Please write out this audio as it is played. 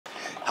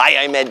Hi,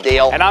 I'm Ed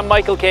Dale. And I'm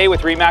Michael Kay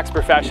with Remax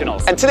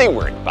Professionals. And today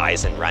we're in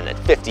Bison Run at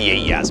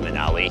 58 Yasmin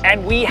Alley.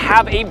 And we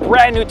have a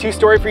brand new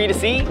two-story for you to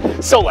see.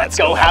 So let's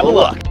go have a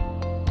look.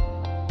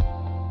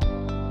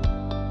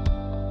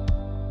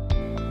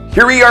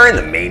 Here we are in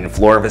the main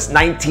floor of this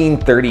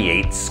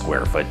 1938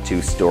 square foot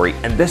two-story,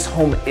 and this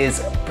home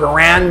is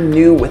brand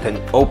new with an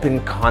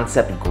open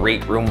concept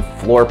great room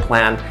floor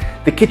plan.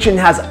 The kitchen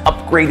has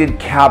upgraded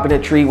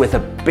cabinetry with a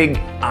big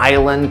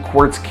island,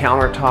 quartz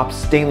countertops,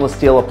 stainless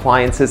steel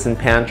appliances and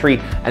pantry,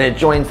 and it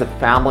joins the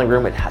family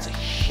room. It has a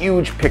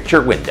huge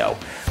picture window.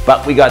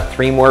 But we got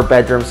 3 more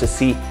bedrooms to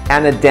see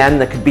and a den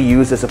that could be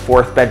used as a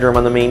 4th bedroom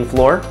on the main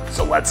floor.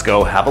 So let's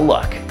go have a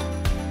look.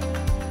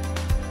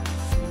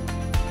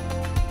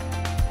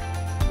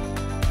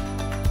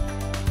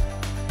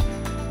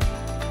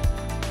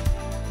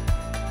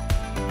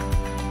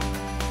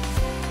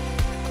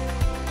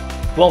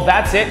 Well,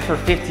 that's it for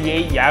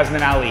 58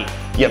 Yasmin Alley.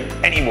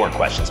 Yep, any more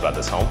questions about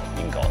this home,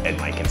 you can call Ed,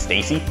 Mike, and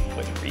Stacy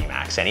with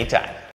Remax anytime.